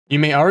You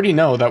may already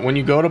know that when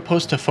you go to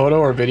post a photo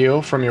or video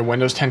from your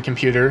Windows 10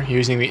 computer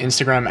using the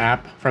Instagram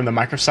app from the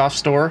Microsoft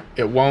Store,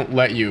 it won't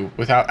let you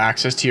without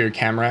access to your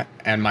camera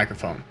and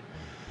microphone.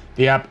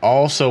 The app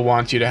also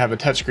wants you to have a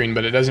touchscreen,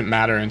 but it doesn't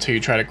matter until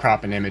you try to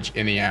crop an image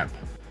in the app.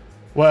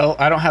 Well,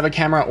 I don't have a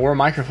camera or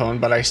microphone,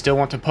 but I still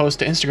want to post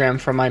to Instagram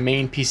from my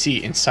main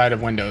PC inside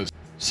of Windows.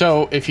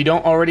 So if you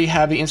don't already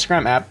have the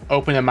Instagram app,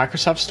 open the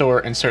Microsoft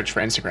Store and search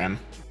for Instagram.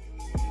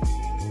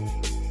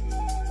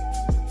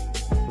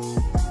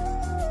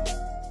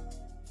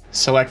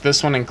 Select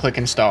this one and click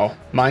install.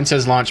 Mine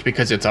says launch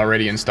because it's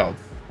already installed.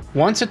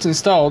 Once it's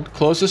installed,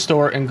 close the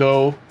store and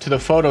go to the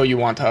photo you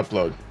want to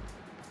upload.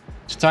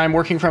 Since I'm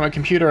working from a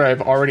computer,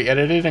 I've already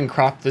edited and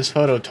cropped this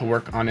photo to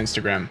work on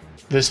Instagram.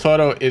 This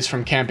photo is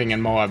from camping in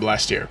Moab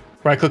last year.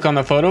 Right click on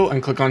the photo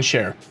and click on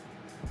share.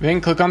 Then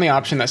click on the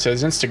option that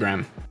says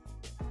Instagram.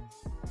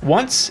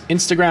 Once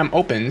Instagram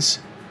opens,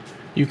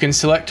 you can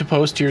select to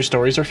post to your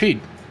stories or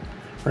feed.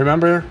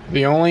 Remember,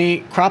 the only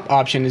crop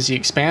option is the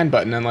expand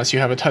button unless you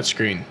have a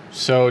touchscreen,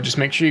 so just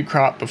make sure you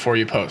crop before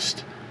you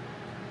post.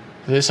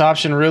 This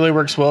option really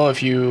works well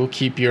if you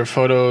keep your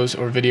photos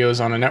or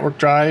videos on a network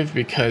drive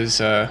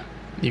because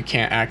you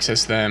can't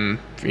access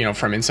them,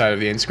 from inside of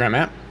the Instagram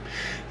app.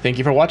 Thank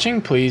you for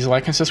watching. Please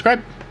like and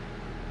subscribe.